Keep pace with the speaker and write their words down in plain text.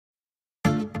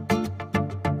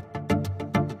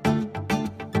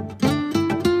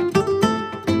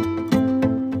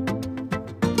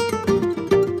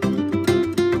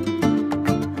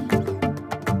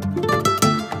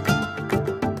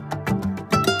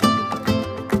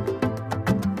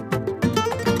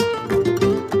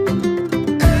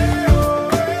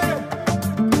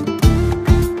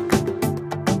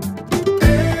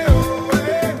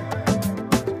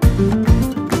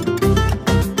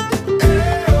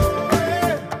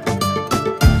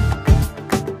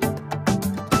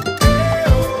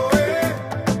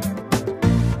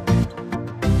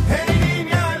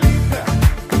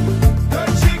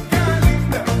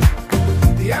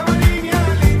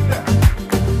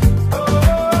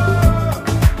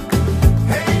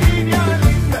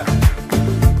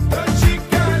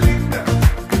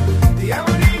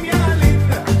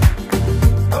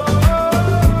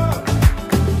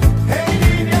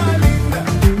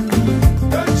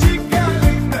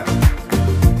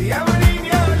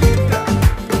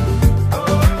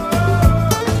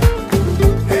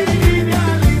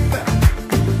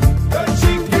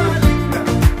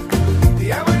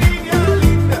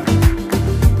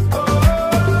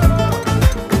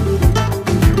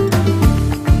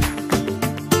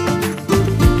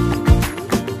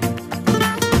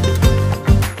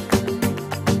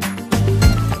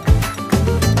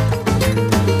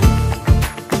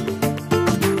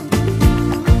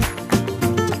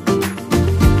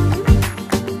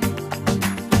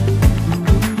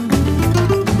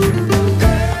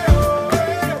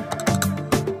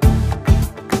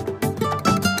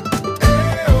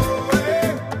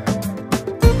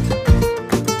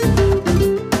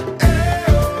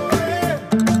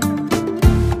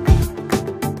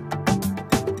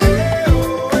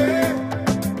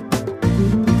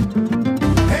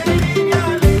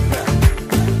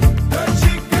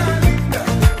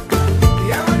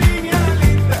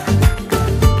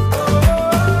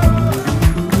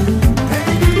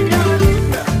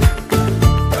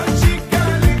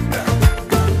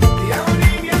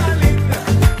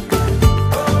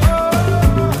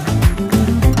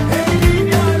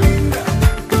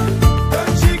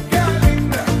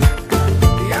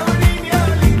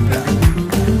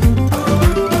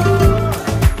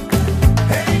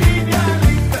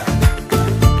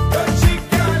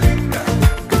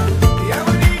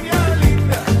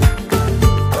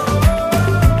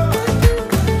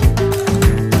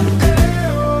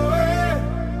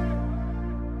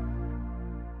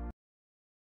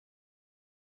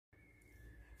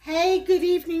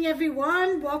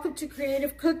everyone. Welcome to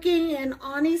Creative Cooking in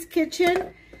Ani's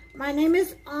Kitchen. My name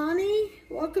is Ani.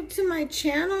 Welcome to my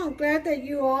channel. I'm glad that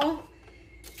you all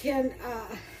can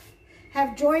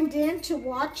have joined in to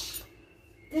watch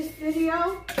this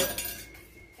video.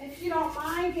 If you don't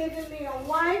mind giving me a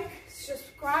like,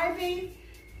 subscribing,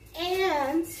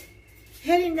 and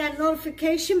hitting that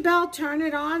notification bell, turn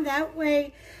it on. That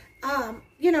way,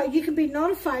 you know, you can be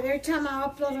notified every time I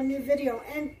upload a new video.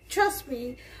 And trust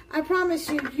me, I promise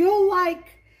you, you'll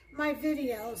like my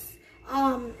videos.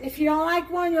 If you don't like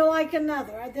one, you'll like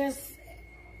another. There's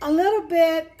a little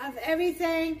bit of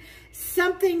everything,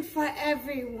 something for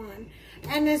everyone.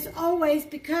 And as always,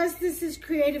 because this is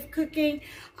creative cooking,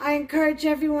 I encourage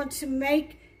everyone to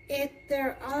make it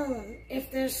their own.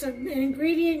 If there's an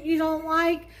ingredient you don't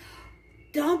like,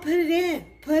 don't put it in.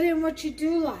 Put in what you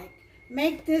do like.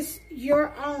 Make this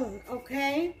your own,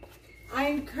 okay? I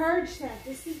encourage that.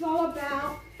 This is all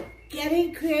about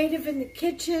getting creative in the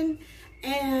kitchen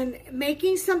and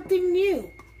making something new,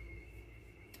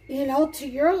 you know, to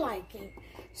your liking.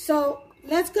 So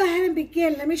let's go ahead and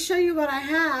begin. Let me show you what I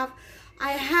have.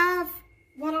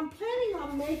 What I'm planning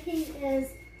on making is,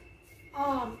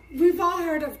 we've all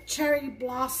heard of cherry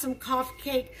blossom coffee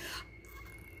cake.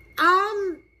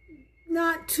 I'm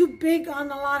not too big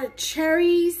on a lot of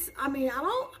cherries. I mean, I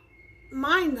don't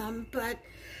mind them, but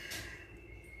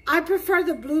I prefer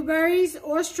the blueberries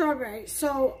or strawberries.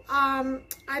 So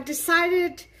I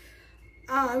decided,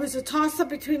 it was a toss-up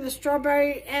between the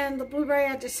strawberry and the blueberry.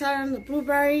 I decided on the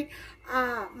blueberry.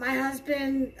 My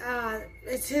husband,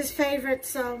 it's his favorite,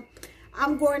 so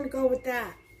I'm going to go with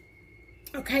that.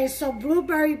 Okay, so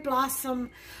blueberry blossom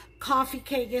coffee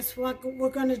cake is what we're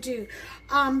going to do.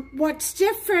 What's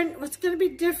going to be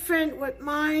different with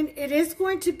mine, it is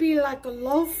going to be like a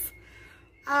loaf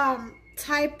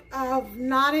type of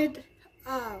knotted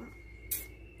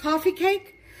coffee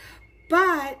cake,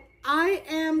 but I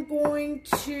am going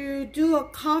to do a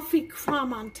coffee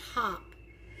crumb on top.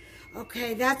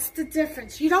 Okay, that's the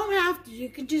difference. You don't have to. You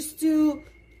can just do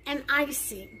an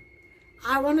icing.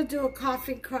 I want to do a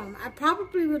coffee crumb. I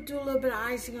probably would do a little bit of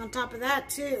icing on top of that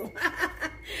too.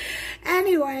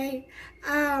 Anyway,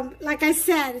 like I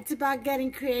said, it's about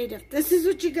getting creative. This is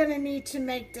what you're going to need to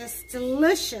make this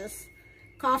delicious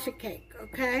coffee cake,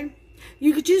 okay?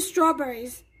 You could use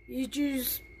strawberries. You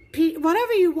choose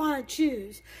whatever you want to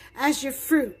choose as your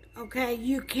fruit, okay?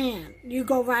 You can. You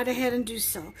go right ahead and do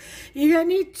so. You're going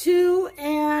to need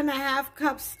 2.5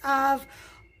 cups of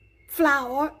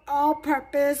flour,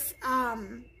 all-purpose.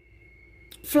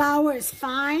 Flour is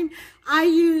fine. I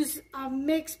use a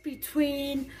mix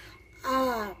between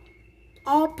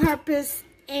all-purpose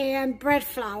and bread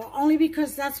flour, only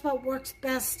because that's what works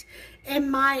best in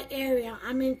my area.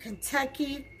 I'm in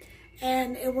Kentucky,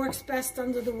 and it works best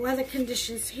under the weather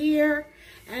conditions here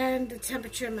and the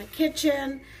temperature in my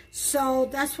kitchen. So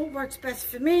that's what works best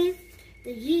for me.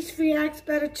 The yeast reacts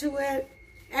better to it.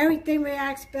 Everything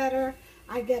reacts better.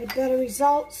 I get a better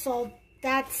result. So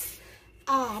that's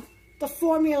the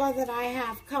formula that I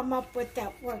have come up with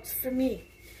that works for me.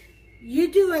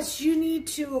 You do as you need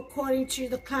to according to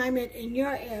the climate in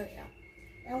your area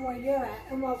and where you're at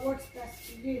and what works best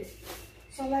for you.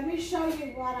 So let me show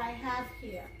you what I have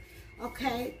here.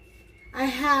 Okay, I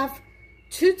have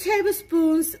 2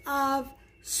 tablespoons of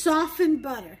softened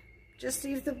butter. Just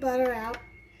leave the butter out.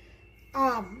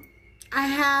 I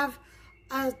have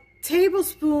a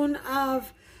tablespoon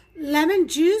of lemon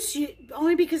juice,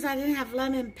 only because I didn't have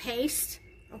lemon paste.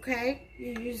 Okay,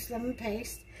 you use lemon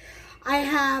paste. I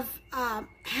have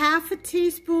half a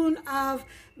teaspoon of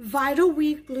Vital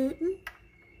Wheat gluten.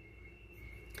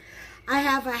 I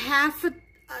have a half a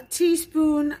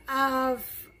teaspoon of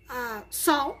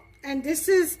salt, and this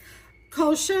is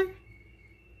kosher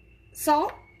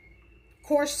salt,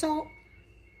 coarse salt.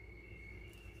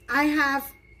 I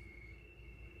have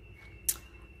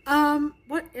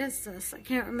what is this? I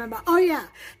can't remember. Oh yeah,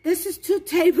 this is 2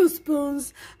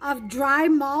 tablespoons of dry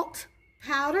malt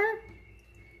powder.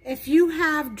 If you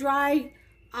have dry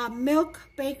milk,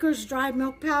 Baker's dry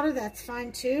milk powder, that's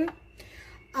fine too.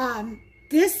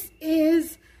 This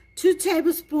is 2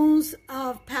 tablespoons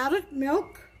of powdered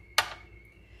milk,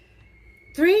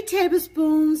 3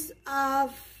 tablespoons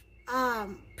of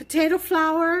potato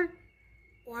flour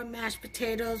or mashed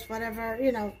potatoes, whatever,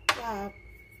 you know,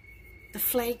 the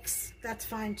flakes, that's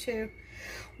fine too.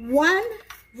 1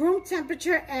 room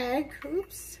temperature egg.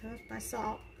 Oops, there's my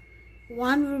salt.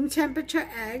 1 room temperature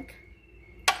egg.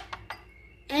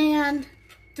 And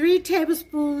 3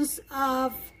 tablespoons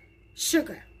of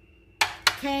sugar.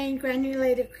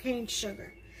 Granulated cane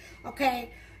sugar.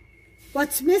 Okay,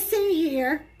 what's missing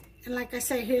here, and like I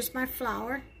say, here's my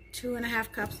flour.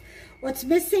 2.5 cups. What's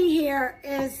missing here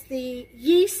is the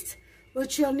yeast,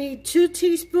 which you'll need 2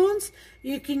 teaspoons.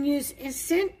 You can use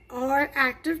instant or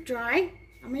active dry.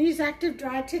 I'm going to use active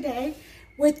dry today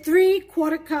with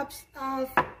 3/4 cups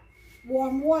of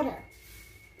warm water.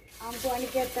 I'm going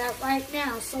to get that right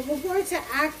now. So we're going to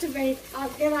activate,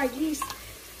 get our yeast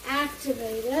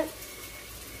activated,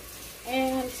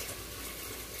 and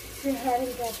go ahead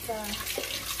and get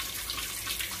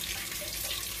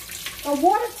the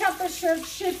water temperature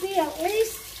should be at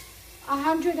least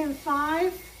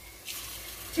 105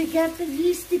 to get the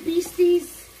yeasty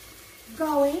beasties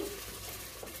going,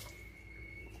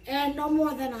 and no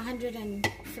more than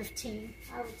 115,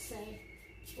 I would say,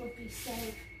 would be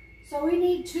safe. So we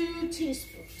need 2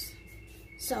 teaspoons.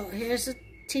 So here's a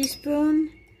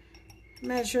teaspoon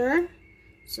measure.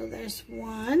 So there's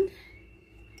 1,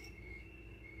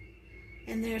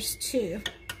 and there's 2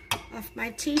 of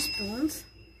my teaspoons.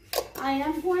 I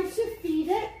am going to feed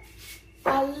it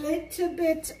a little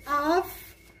bit of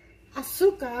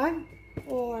azúcar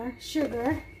or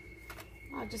sugar.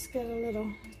 I'll just get a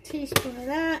little teaspoon of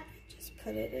that. Just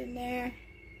put it in there.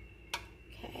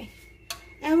 Okay.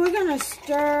 And we're going to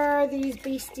stir these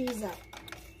beasties up.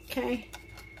 Okay.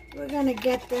 We're going to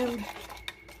get them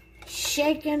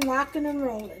shaking, rocking, and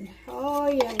rolling. Oh,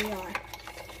 yeah, we are.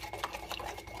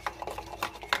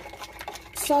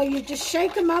 So you just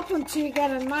shake them up until you get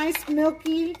a nice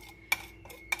milky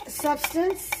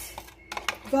substance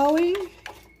going.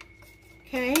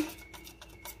 Okay.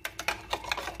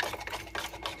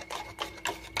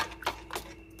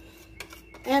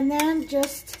 And then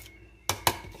just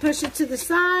push it to the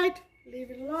side, leave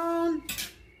it alone,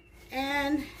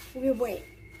 and we wait.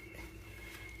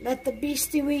 Let the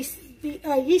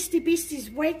yeasty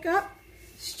beasties wake up,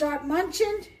 start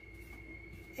munching,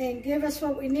 and give us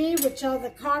what we need, which are the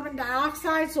carbon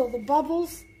dioxide, or the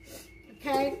bubbles.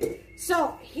 Okay,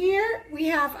 so here we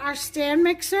have our stand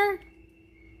mixer,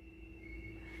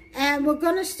 and we're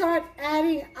going to start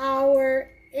adding our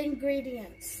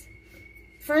ingredients.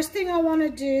 First thing I want to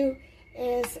do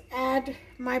is add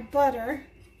my butter,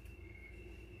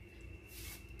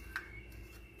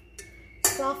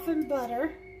 softened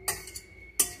butter,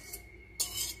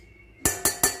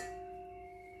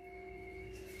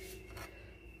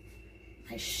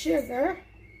 my sugar,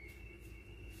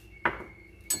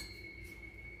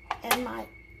 and my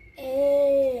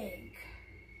egg.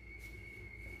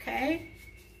 Okay?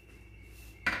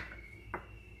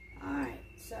 Alright,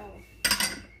 so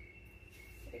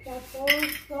we got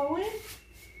those going.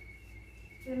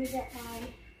 Let me get my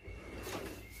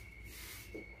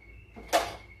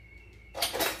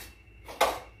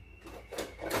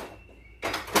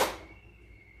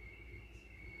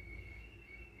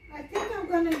I think I'm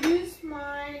going to use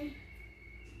my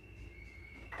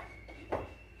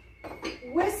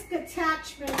whisk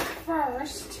attachment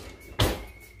first,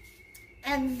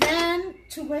 and then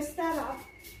to whisk that up,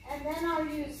 and then I'll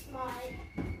use my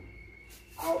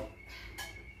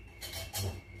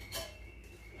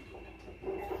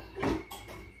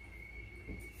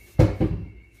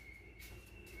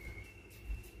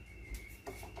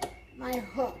my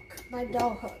hook, my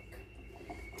dough hook.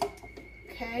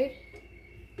 Okay,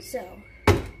 so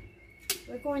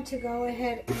we're going to go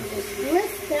ahead and just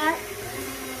whisk that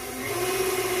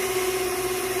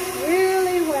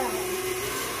really well.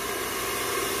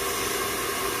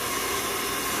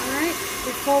 All right,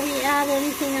 before we add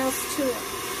anything else to it.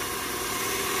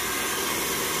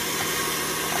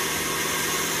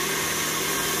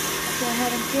 Go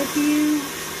ahead and give you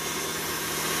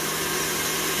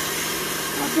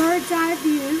a bird's eye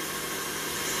view.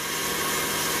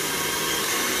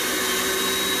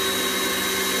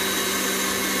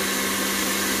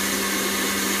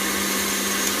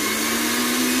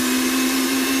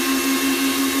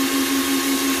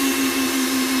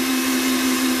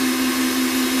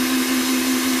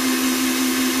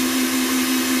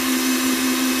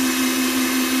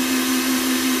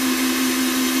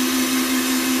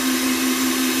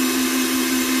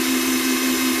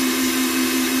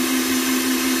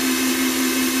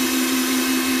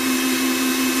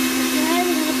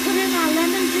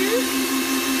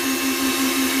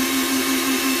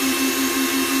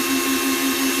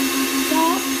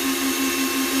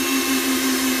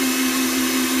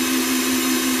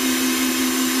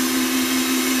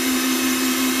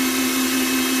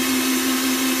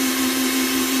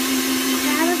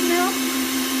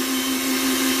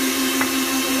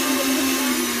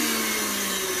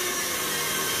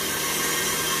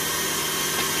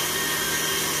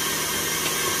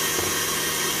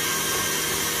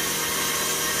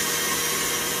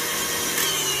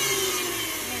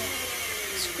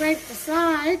 Scrape the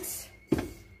sides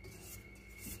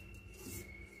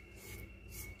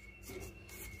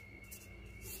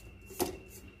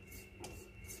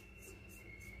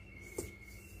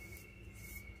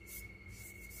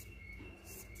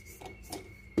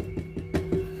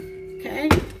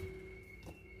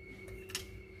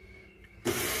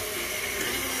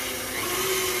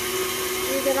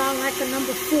down like a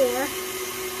number 4.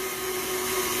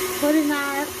 Put in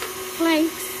our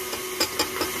flakes,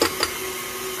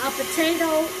 our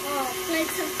potato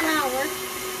flakes and flour.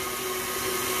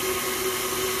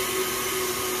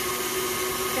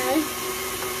 Okay.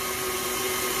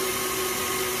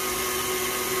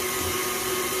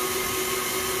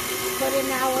 Put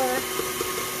in our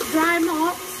dry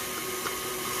malts.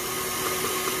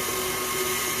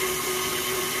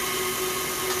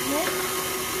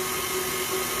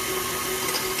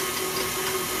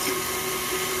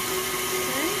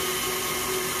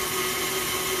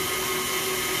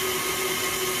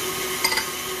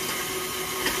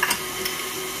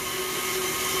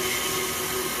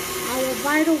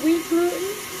 Vital wheat gluten.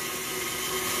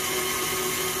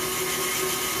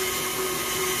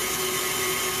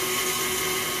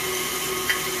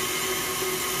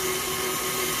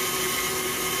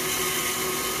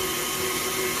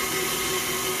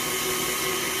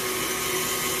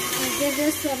 And give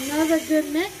this another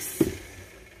good mix.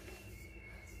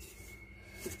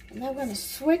 And then we're going to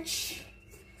switch.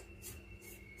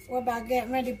 We're about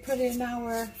getting ready to put in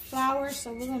our flour,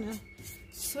 so we're going to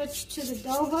switch to the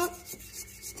dough hook.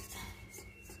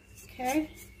 Okay.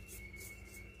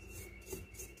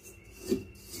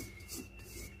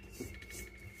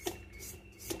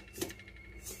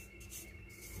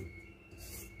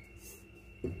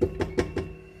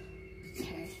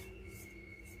 Okay.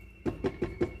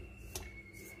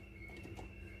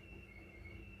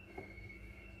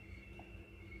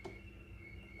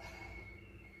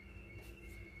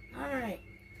 All right.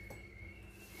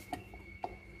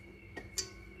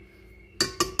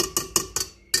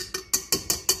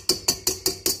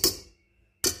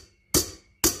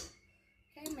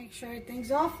 Make sure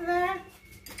everything's off of there.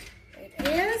 It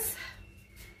is.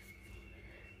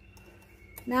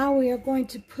 Now we are going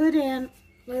to put in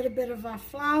a little bit of our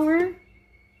flour.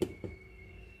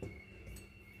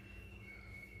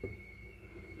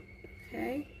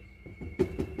 Okay.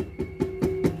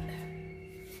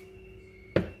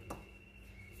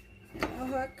 Now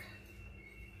hook.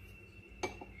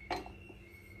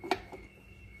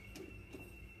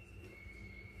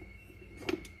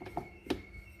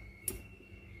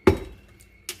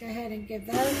 Go ahead and give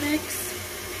that a mix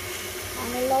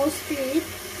on a low speed.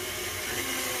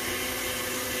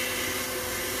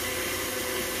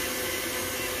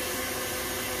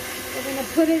 We're going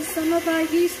to put in some of our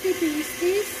yeasty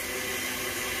beasties.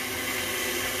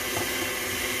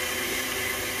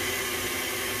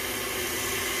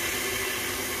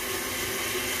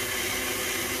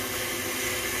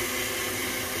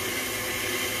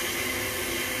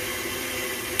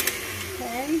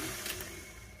 Okay.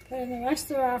 Put in the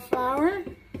rest of our flour.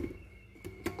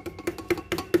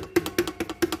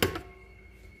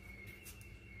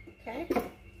 Okay.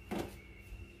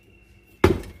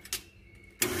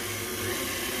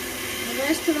 The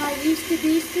rest of our yeasty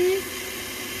beasties.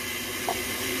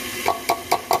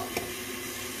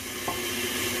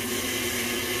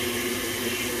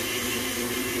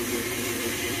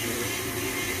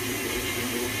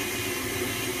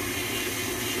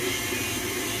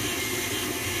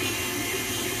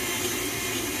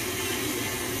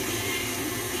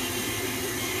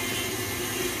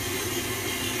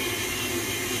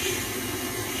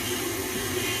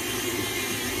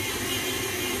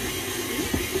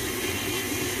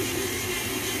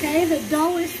 Okay, the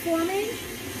dough is forming.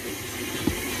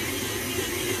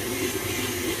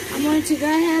 I'm going to go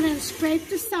ahead and scrape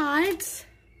the sides.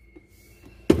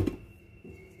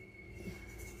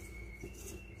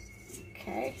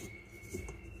 Okay.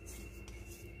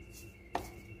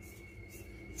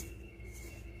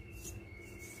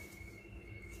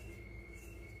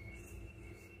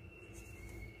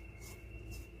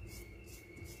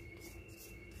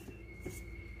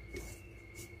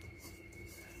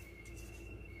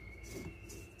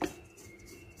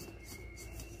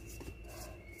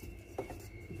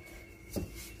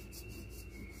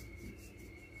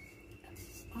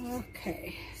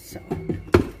 Okay, so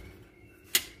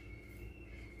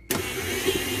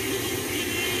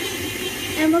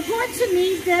and we're going to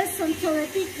knead this until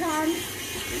it becomes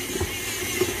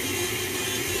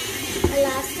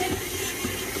elastic,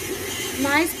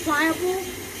 nice pliable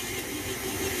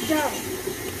dough.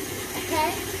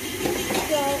 Okay,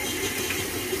 so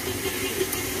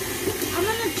I'm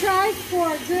going to try for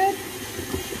a good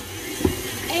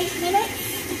 8 minutes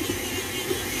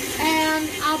and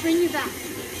I'll bring you back.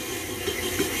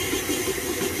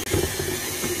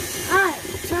 Alright,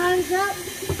 time's up.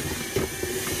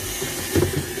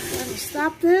 Let me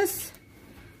stop this.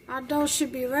 Our dough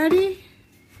should be ready.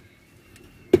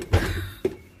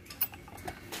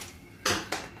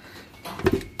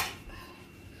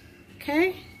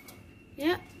 Okay,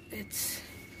 Yeah, it's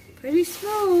pretty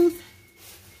smooth.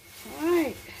 All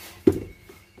right.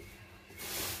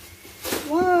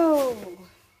 Whoa.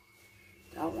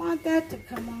 Don't want that to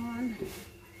come on.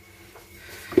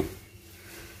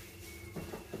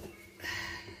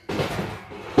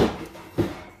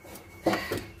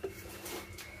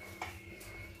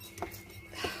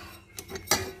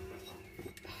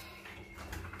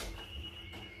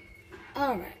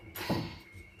 All right.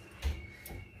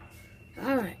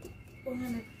 All right. We're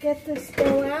going to get this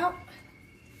dough out.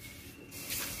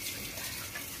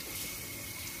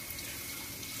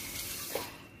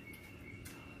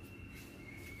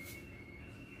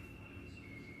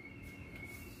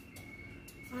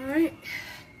 All right.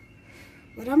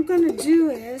 What I'm going to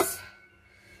do is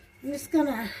I'm just going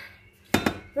to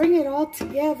bring it all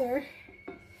together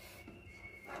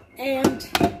and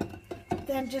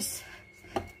then just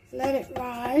let it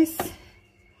rise.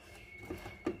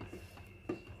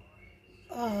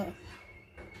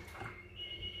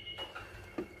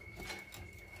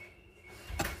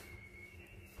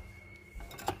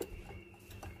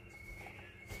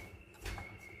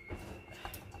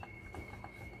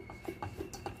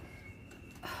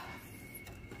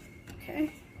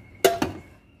 Okay.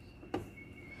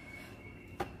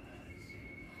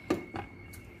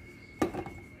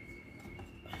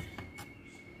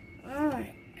 All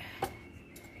right.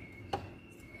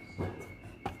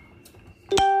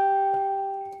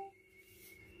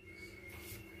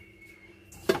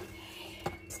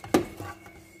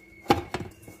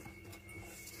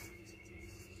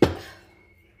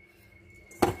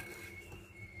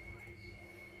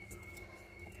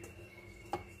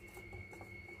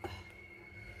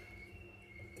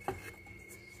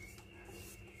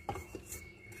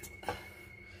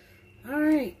 All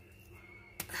right.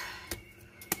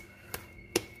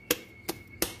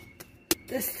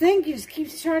 This thing just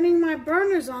keeps turning my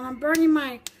burners on. I'm burning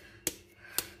my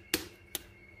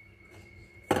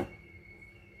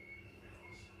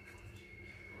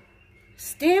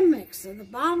stand mixer, the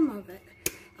bottom of it.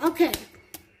 Okay.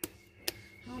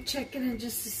 I'll check it in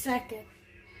just a second.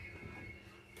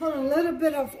 Put a little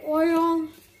bit of oil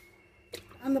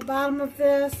on the bottom of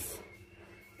this,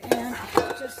 and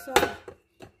just so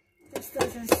this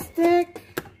doesn't stick,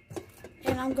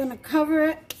 and I'm going to cover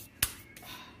it.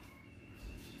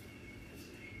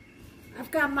 I've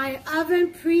got my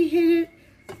oven preheated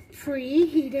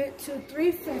to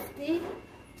 350.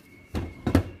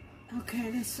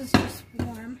 Okay, this is just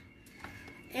warm.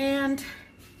 And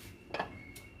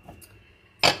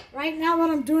right now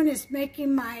what I'm doing is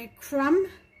making my crumb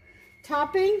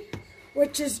topping,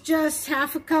 which is just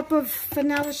half a cup of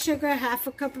vanilla sugar, half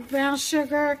a cup of brown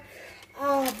sugar,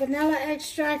 vanilla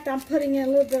extract. I'm putting in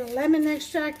a little bit of lemon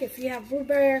extract. If you have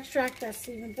blueberry extract, that's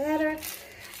even better.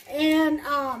 And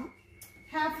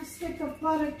half a stick of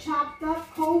butter chopped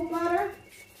up, cold butter,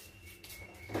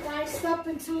 diced up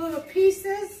into little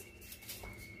pieces,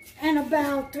 and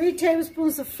about 3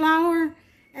 tablespoons of flour,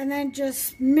 and then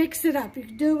just mix it up. You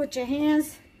can do it with your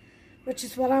hands, which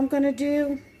is what I'm going to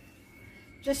do,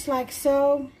 just like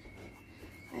so,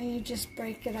 and you just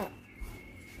break it up.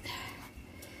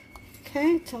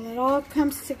 Okay, till it all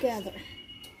comes together.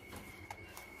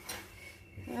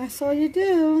 That's all you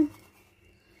do.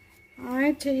 All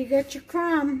right, till you get your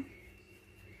crumb.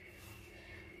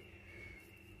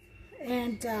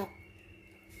 And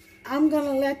I'm going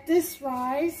to let this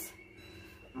rise.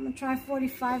 I'm going to try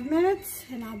 45 minutes,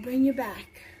 and I'll bring you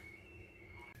back.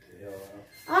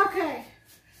 Okay,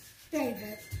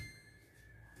 David.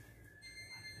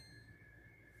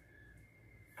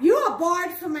 You are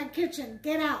barred from my kitchen.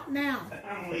 Get out now.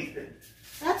 I'm leaving.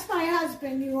 That's my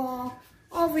husband, you all.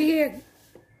 Over here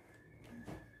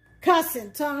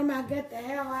cussing, talking about get the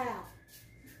hell out.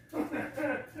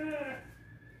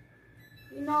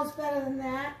 He knows better than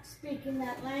that, speaking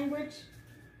that language.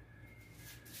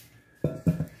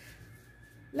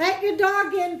 Let your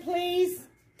dog in, please.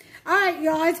 All right,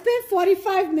 y'all, it's been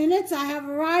 45 minutes. I have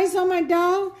a rise on my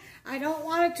dough. I don't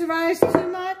want it to rise too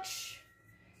much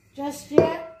just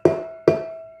yet.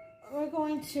 We're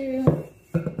going to,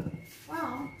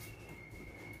 well,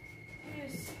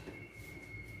 here's...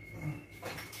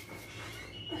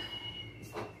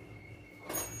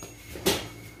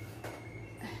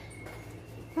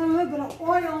 Put a little bit of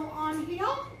oil on here.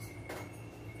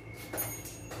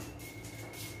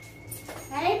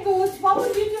 Hey, Goose, what were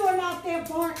you doing out there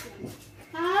barking?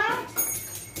 Huh?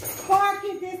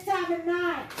 Barking this time of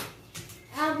night.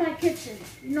 Out of my kitchen.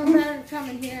 You know better than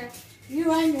coming here.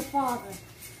 You and your father.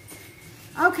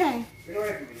 Okay. Get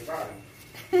away from me, your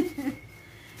body.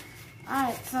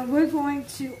 Alright, so we're going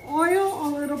to oil a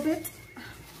little bit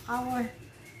our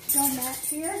dough mat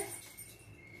here.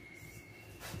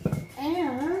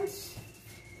 And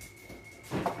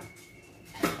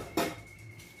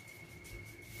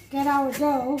get our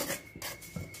dough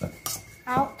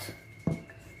out.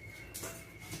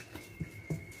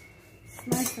 It's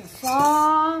nice and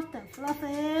soft and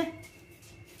fluffy.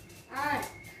 Alright.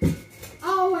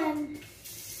 Oh, and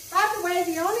by the way,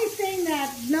 the only thing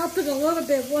that melted a little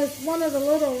bit was one of the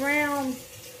little round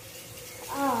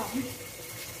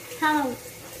kind of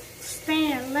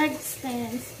leg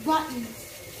stands, buttons.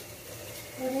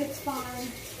 But it's fine.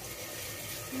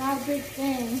 Not a big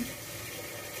thing.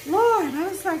 Lord, I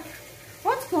was like,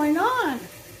 what's going on?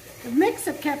 The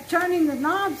mixer kept turning the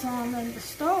knobs on in the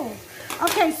stove.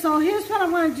 Okay, so here's what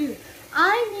I'm going to do.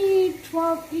 I need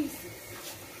 12 pieces.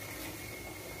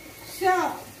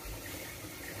 So,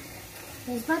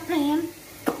 here's my pan.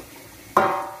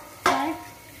 Okay.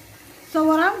 So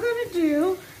what I'm going to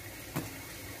do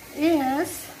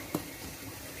is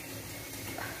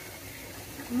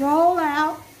roll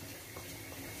out,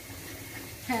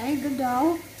 okay, the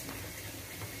dough.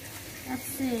 Let's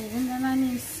see, and then I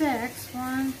need 6.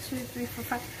 1, 2, 3, 4,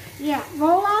 5. Yeah,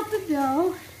 roll out the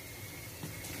dough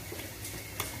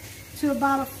to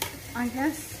about, I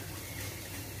guess,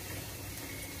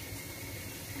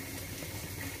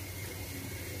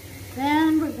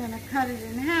 then we're going to cut it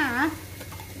in half.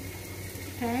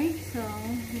 Okay, so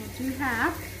we'll do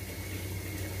half.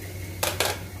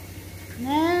 And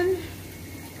then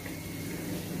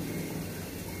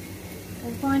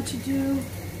we're going to do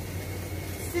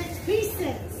 6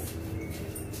 pieces.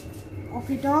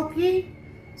 Okie dokie.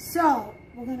 So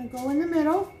we're going to go in the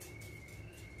middle.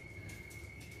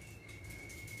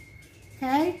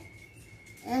 Okay.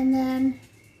 And then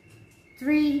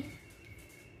 3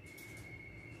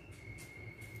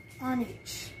 on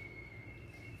each.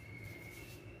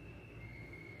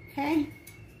 Okay.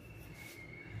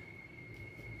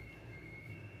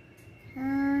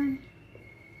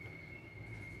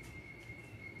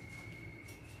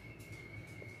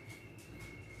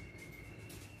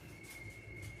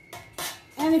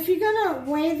 And if you're gonna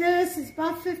weigh this, it's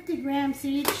about 50 grams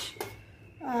each.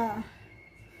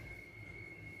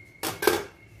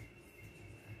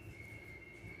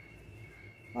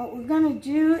 What we're gonna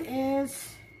do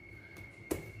is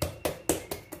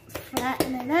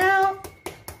flatten it out.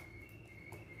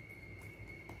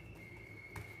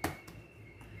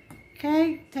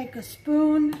 Okay, take a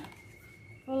spoon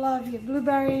full of your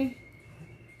blueberry.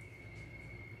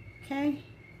 Okay.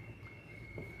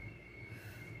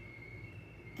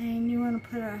 And you want to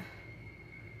put a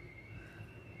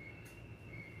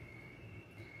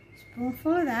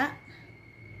spoonful of that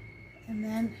and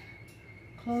then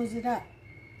close it up.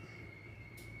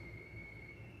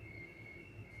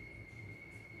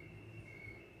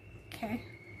 Okay.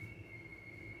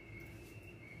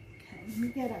 Okay, let me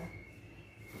get a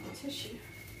tissue.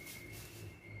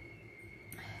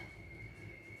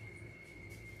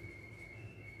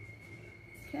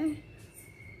 Okay.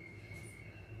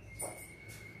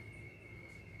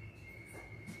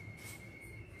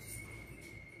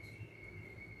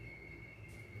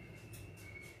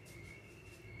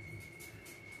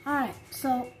 Alright,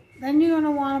 so then you're going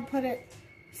to want to put it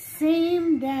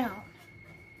seam down.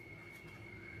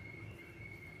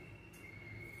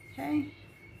 Okay.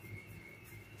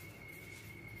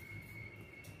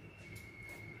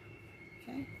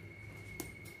 Okay.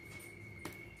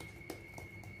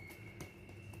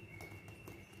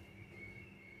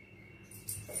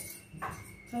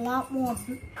 It's a lot more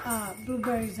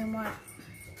blueberries than what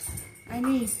I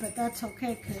need, but that's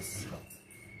okay because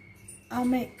I'll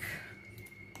make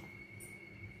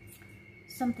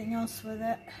something else with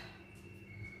it.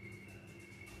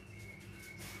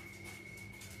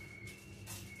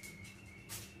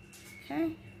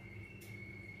 Okay.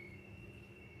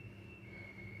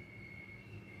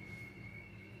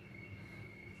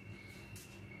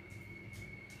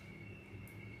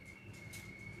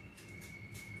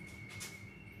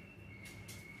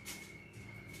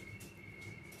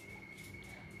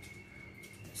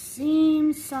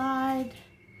 Seam side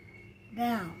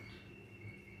down.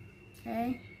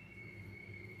 Okay.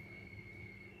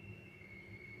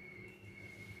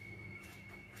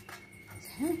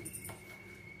 Okay.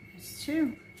 There's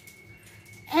 2.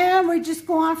 And we just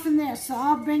go on from there. So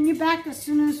I'll bring you back as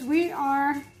soon as we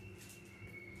are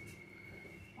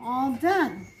all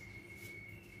done.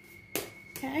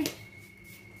 Okay.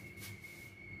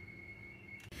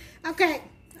 Okay.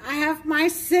 I have my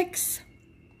 6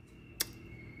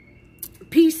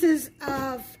 pieces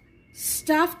of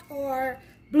stuffed or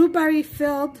blueberry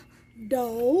filled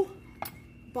dough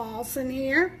balls in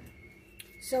here.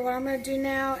 So what I'm going to do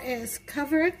now is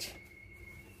cover it,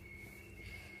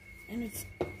 and it's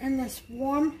in this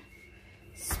warm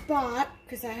spot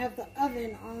because I have the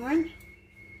oven on.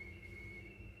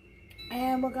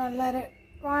 And we're going to let it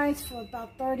rise for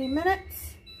about 30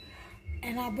 minutes.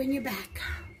 And I'll bring you back.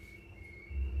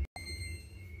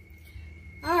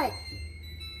 Alright,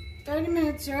 30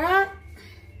 minutes are up.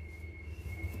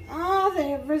 Oh, they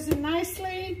have risen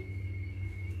nicely.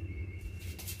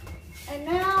 And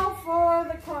now for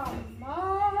the crumb.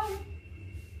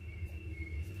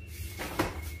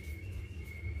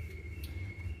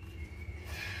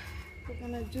 We're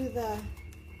going to do the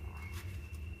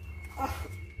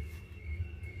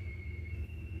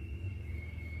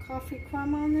coffee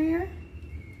crumb on there.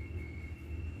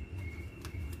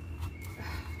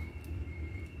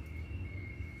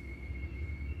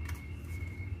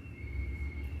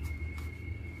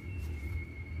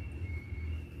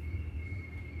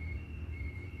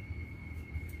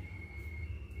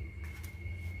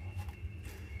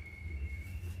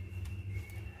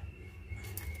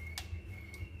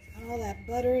 All that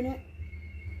butter in it.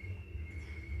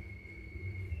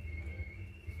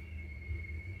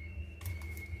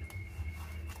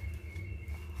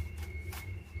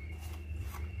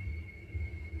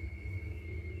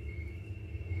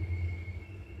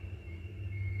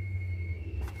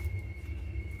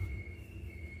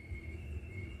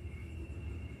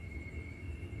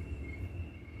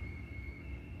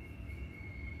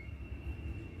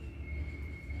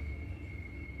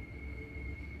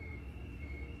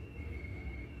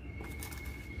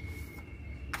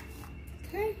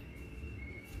 Okay.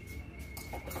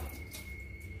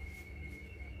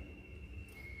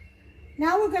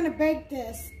 Now we're going to bake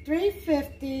this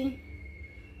 350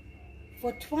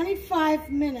 for 25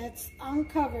 minutes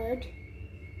uncovered,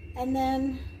 and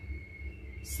then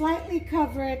slightly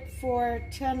cover it for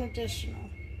 10 additional.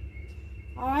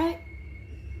 All right.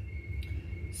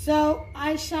 So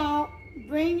I shall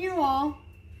bring you all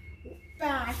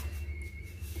back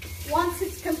once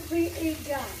it's completely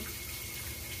done.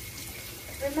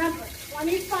 Remember,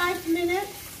 25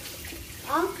 minutes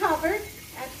uncovered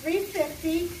at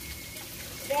 350.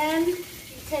 Then you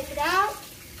take it out,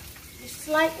 you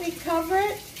slightly cover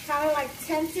it, kind of like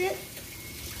tent it,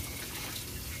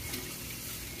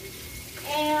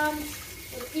 and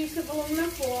with a piece of aluminum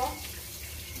foil,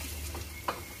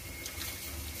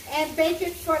 and bake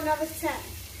it for another 10.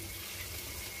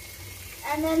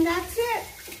 And then that's it.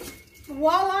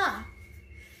 Voila!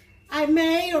 I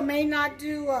may or may not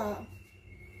do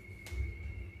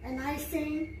an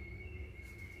icing.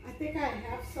 I think I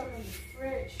have some in the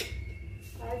fridge.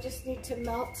 I just need to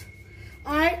melt.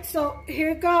 All right, so here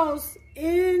it goes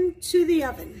into the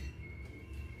oven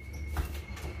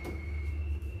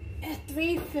at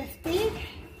 350,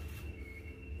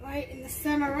 right in the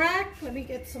center rack. Let me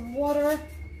get some water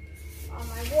on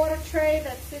my water tray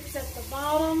that sits at the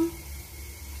bottom.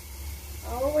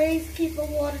 Always keep a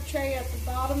water tray at the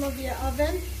bottom of your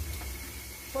oven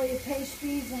for your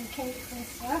pastries and cakes and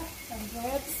stuff and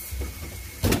breads.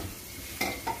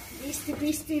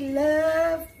 Beastie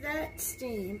love that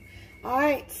steam. All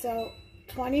right, so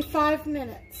 25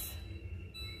 minutes.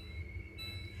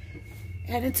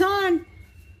 And it's on.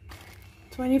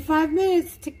 25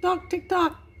 minutes. Tick tock, tick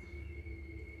tock.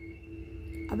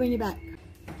 I'll bring you back.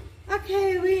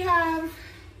 Okay, we have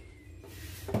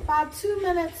about 2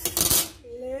 minutes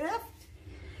left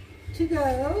to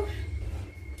go.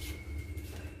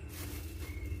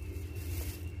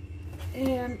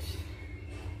 And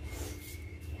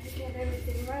get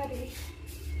everything ready.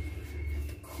 Have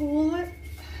to cool it.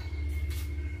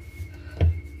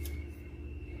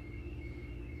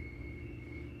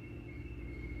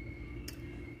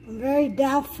 I'm very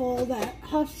doubtful that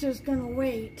Hufster's gonna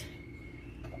wait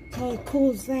until it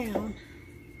cools down.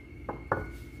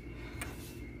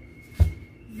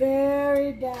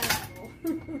 Very doubtful.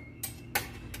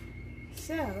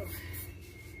 So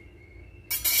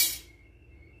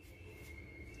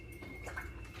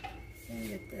let me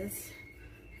get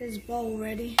his bowl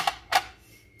ready.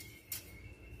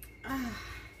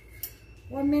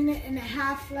 1 minute and a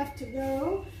half left to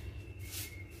go.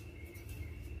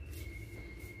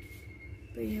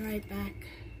 Bring you right back.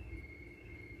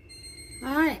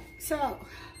 All right, so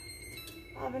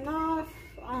oven off.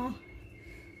 I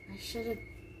should have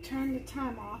turned the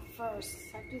time off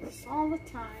first. I do this all the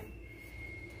time.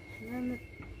 And then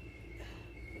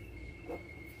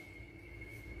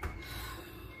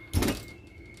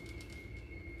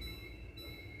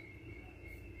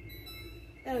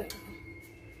there we go.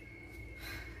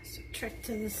 It's a trick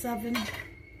to this oven.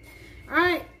 All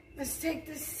right, let's take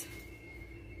this.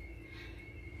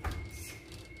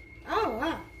 Oh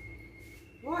wow,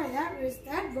 boy,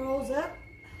 that rolls up.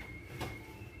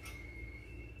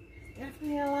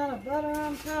 Definitely a lot of butter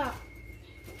on top.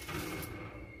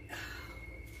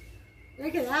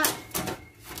 Look at that.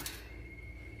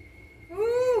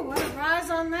 Ooh, what a rise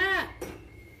on that.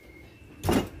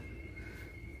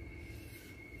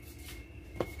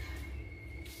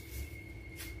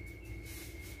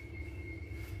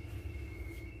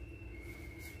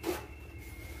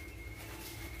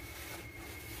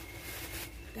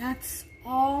 That's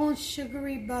all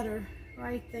sugary butter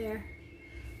right there.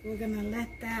 We're gonna let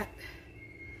that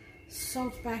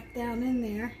soak back down in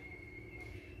there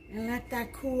and let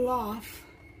that cool off.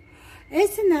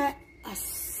 Isn't that a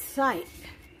sight?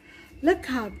 Look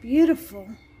how beautiful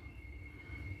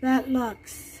that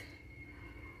looks.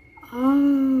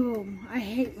 Oh, I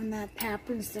hate when that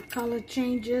happens. The color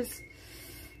changes.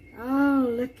 Oh,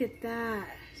 look at that.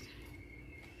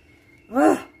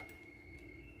 Ugh.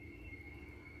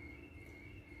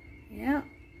 Yeah,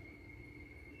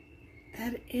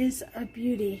 that is a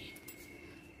beauty.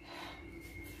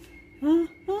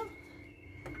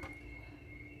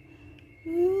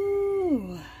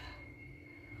 Ooh,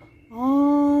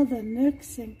 all the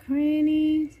nooks and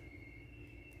crannies.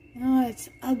 Oh, it's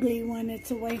ugly when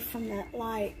it's away from that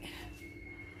light.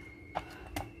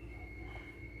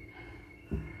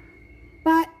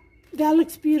 But that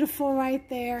looks beautiful right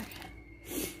there.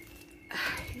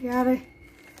 You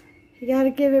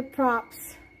gotta give it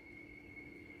props.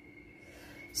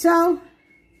 So,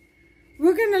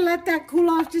 we're gonna let that cool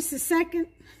off just a second.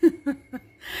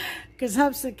 Because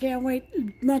Hubster can't wait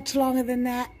much longer than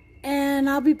that. And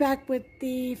I'll be back with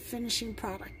the finishing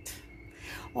product.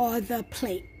 Or the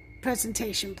plate,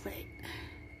 presentation plate.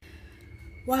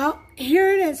 Well,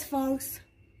 here it is, folks.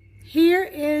 Here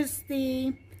is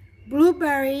the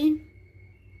blueberry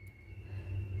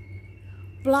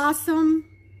blossom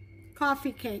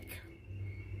coffee cake.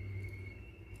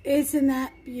 Isn't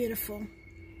that beautiful?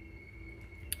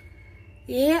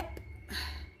 Yep.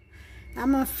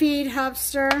 I'm gonna feed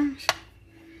Hubster,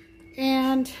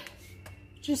 and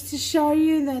just to show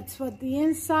you, that's what the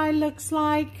inside looks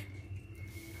like.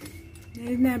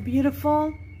 Isn't that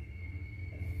beautiful?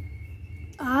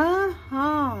 All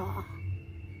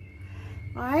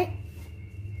right.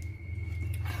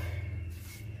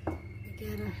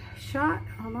 Get a shot.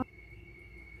 Hold on.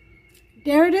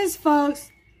 There it is,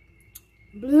 folks.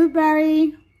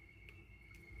 Blueberry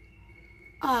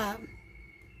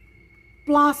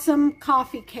blossom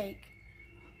coffee cake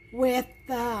with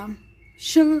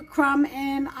sugar crumb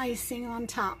and icing on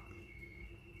top.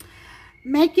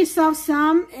 Make yourself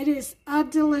some. It is a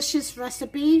delicious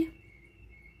recipe.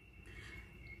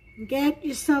 Get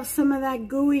yourself some of that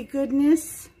gooey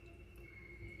goodness.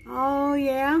 Oh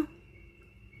yeah.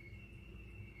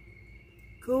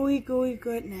 Gooey, gooey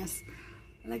goodness.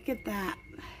 Look at that.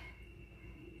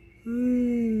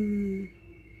 Mmm.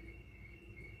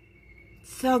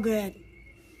 So good.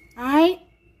 Alright.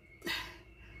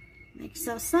 Make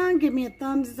yourself some. Give me a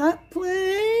thumbs up,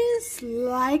 please.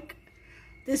 Like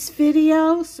this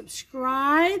video.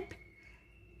 Subscribe.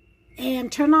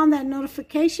 And turn on that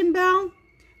notification bell.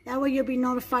 That way you'll be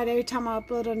notified every time I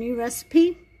upload a new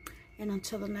recipe. And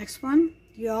until the next one,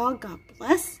 y'all, God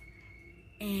bless.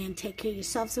 And take care of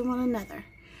yourselves and one another.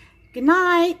 Good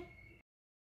night.